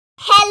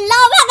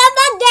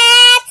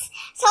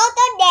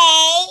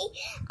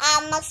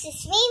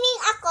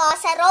magsiswimming ako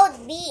sa road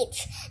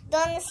beach.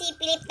 Doon si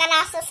Philip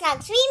Tanazas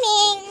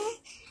nag-swimming.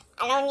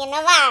 Alam niyo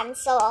naman.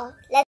 So,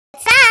 let's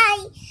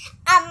try.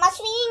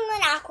 Mag-swimming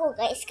muna ako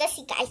guys.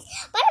 Kasi guys,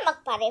 para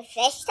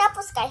magpa-refresh.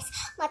 Tapos guys,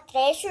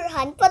 ma-treasure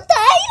hunt pa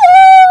tayo.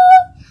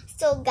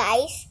 So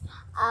guys,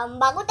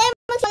 bago tayo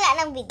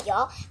magsimula ng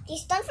video,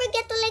 please don't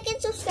forget to like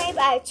and subscribe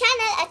our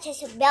channel at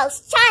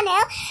Shashabells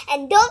channel.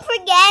 And don't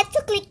forget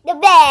to click the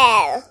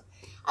bell.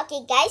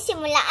 Okay guys,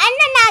 simulaan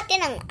na natin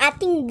ang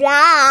ating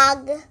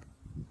vlog.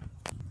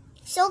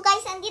 So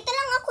guys, andito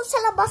lang ako sa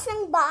labas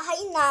ng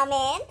bahay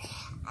namin.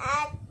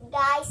 At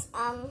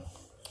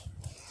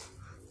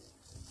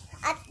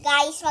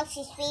guys,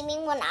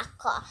 magsiswimming muna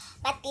ako.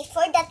 But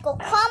before that,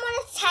 kukuha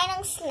muna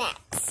tayo ng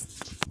snacks.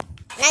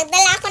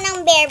 Nagdala ako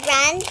ng bear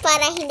brand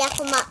para hindi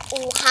ako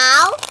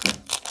mauhaw.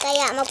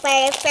 Kaya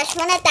magpa-refresh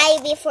muna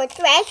tayo before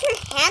treasure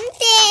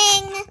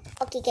hunting.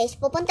 Okay guys,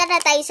 pupunta na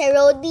tayo sa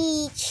road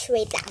beach.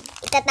 Wait lang,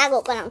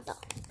 itatago ko lang to.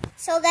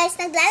 So guys,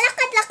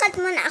 naglalakad-lakad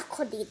muna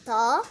ako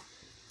dito.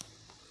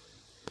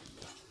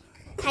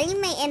 Hali,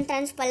 may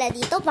entrance pala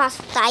dito.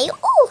 Pasok tayo.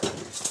 Oh,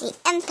 may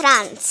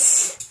entrance.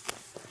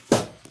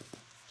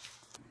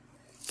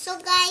 So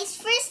guys,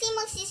 first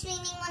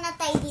magsiswimming muna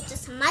tayo dito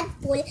sa mud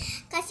pool.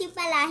 Kasi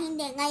pala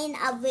hindi ngayon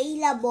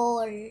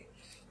available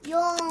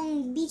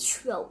yung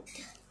beach road.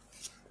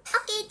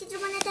 Okay, dito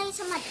muna tayo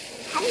sa mud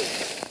pool. Hali.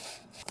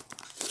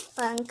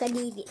 Parang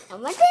kadidi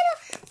naman. Pero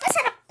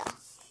masarap to.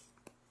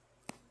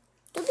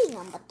 Tubig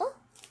nga ba to?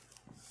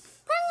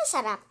 Parang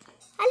masarap.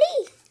 Hali.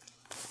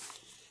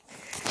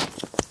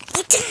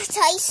 Dito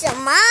tayo sa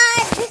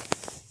mud.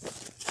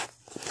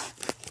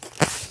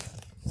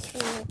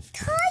 Swimming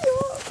tayo.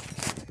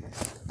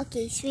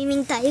 Okay,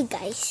 swimming tayo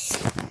guys.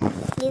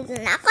 Dito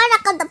na ako,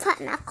 nakadapa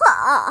na ako.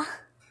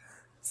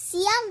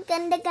 Siyang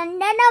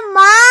ganda-ganda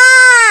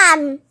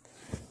naman.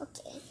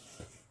 Okay.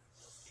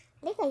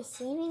 Hindi guys,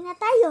 swimming na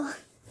tayo.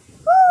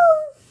 Woo!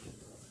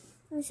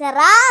 Ang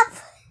sarap.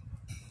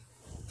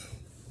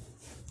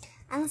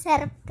 Ang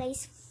sarap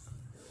guys.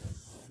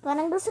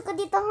 Parang gusto ko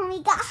dito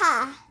humiga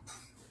ha.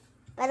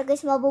 Pero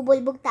guys,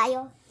 mabubulbog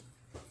tayo.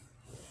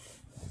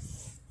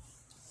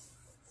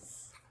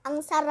 Ang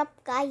sarap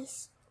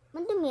guys.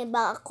 Madumi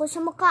ba ako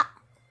sa mukha?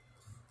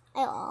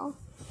 Ay, oo.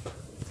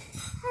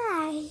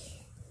 Hi.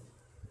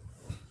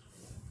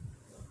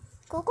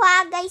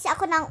 Kukuha guys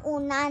ako ng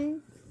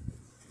unan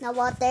na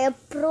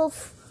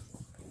waterproof.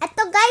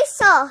 Ito guys,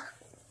 oh.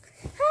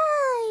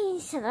 Hi.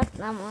 Sarap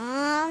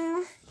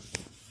naman.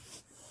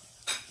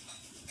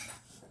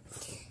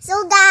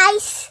 So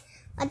guys,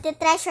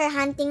 magte-treasure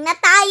hunting na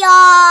tayo.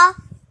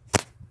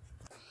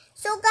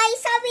 So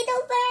guys, sabi daw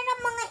pala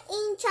ng mga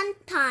ancient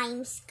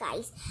times,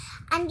 guys.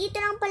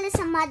 Andito lang pala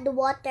sa mud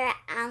water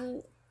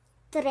ang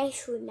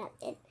treasure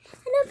natin.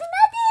 Hanapin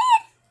natin!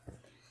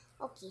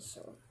 Okay,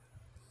 so.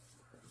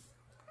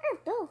 Ano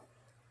to?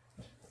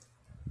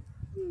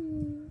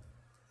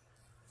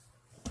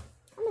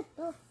 Ano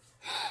to?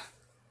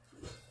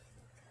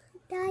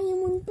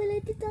 Diamond pala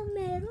dito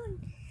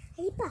meron.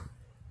 Ay pa.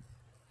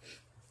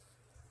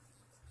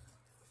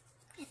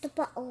 Ito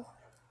pa, oh.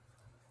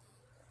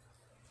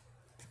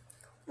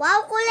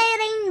 Wow, kulay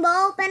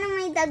rainbow. Pero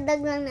may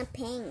dagdag lang na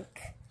pink.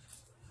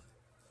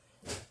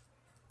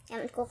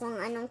 Alam ko kung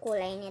anong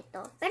kulay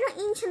nito. Pero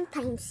ancient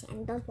times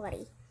yan. Don't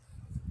worry.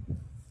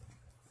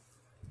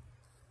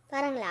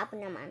 Parang labo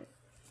naman.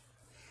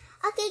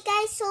 Okay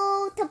guys, so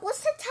tapos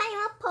na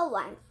tayo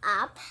pa-warm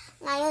up.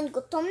 Ngayon,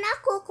 gutom na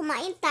ako.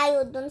 Kumain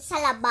tayo dun sa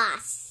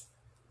labas.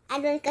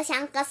 Andun kasi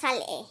ang kasal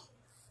eh.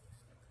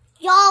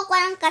 Yo,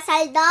 walang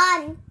kasal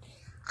dun.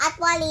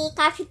 Actually,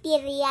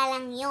 cafeteria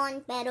lang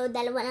yon, pero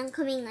dalawa lang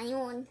kami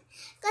ngayon.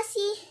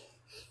 Kasi,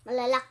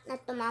 malalak na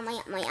ito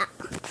mamaya-maya.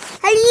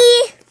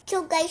 Hali!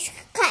 So guys,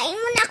 kain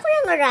muna ako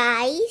ng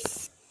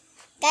rice.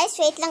 Guys,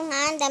 wait lang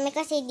nga. Ang dami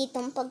kasi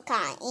ditong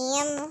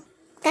pagkain.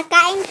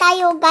 Kakain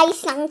tayo guys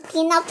ng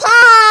tinapa!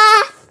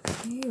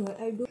 Hey, what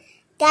I do?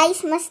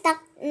 Guys, mas snack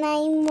na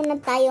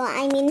muna tayo.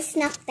 I mean,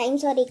 snack time.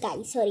 Sorry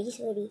guys. Sorry.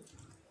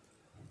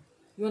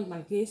 You want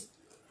my kiss?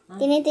 Huh?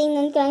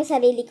 Tinitingnan ko ang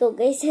sarili ko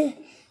guys.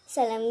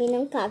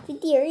 Salamin ng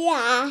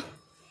cafeteria.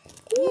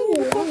 Tingnan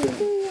nyo lang.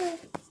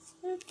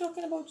 What are you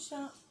talking about,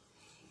 Sha?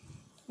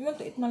 You want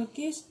to eat my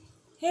kiss?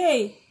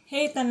 Hey,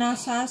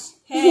 Tanazas.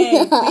 Hey,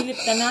 Philip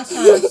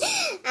Tanazas.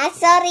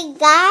 Sorry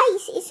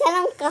guys. Isa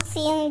lang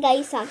kasi yung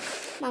guys sa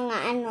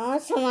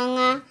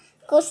mga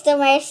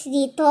customers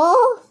dito.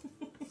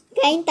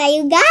 Kain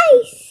tayo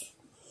guys.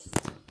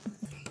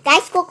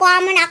 Guys,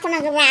 kukuha muna ako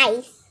ng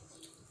rice.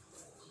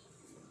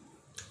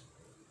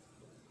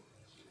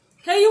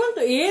 Hey, you want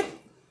to eat?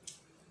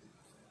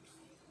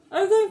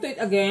 Are you going to eat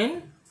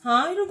again?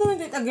 Huh? You're going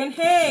to eat again?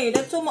 Hey,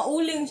 that's so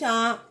mauling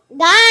siya.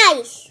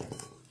 Guys!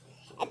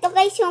 Ito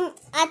guys yung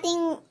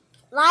ating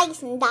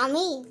rice. Ang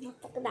dami.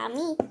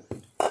 Napakadami.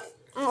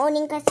 Ang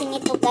uling kasi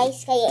nito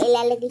guys. Kaya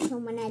ilalagay siya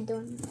muna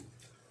doon.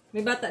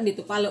 May bata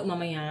dito. Palo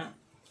mamaya.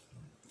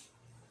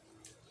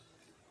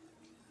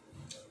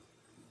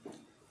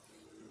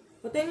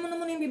 Patayin mo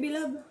naman yung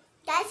bibilab.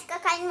 Guys,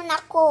 kakain muna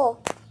ako.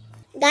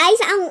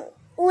 Guys, ang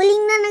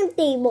uling na ng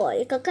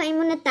table. Kakain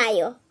muna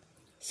tayo.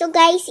 So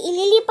guys,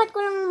 ililipat ko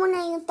lang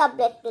muna yung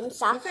tablet dun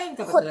sa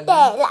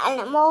hotel.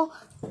 Alam mo,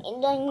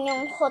 dun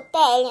yung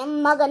hotel.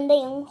 Yung maganda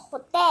yung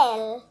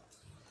hotel.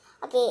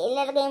 Okay,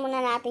 ilalagay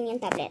muna natin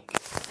yung tablet.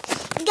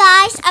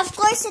 Guys, of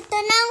course, ito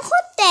na ang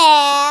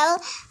hotel.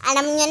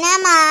 Alam niyo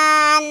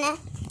naman.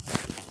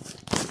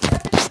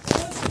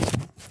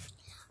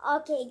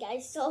 Okay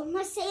guys, so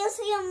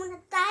masayaw-sayaw muna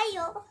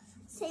tayo.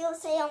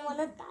 Sayaw-sayaw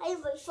muna tayo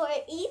before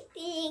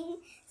eating.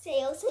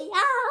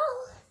 Sayaw-sayaw.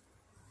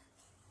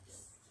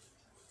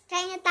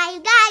 Kain na tayo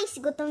guys.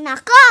 Gutom na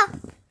ako.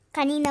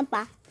 Kanina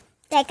pa.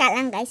 Teka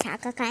lang guys ha.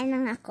 Kakain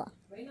lang ako.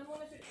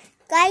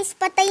 Guys,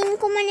 patayin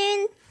ko muna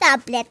yung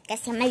tablet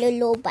kasi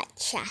malulubat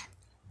siya.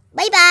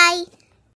 Bye-bye.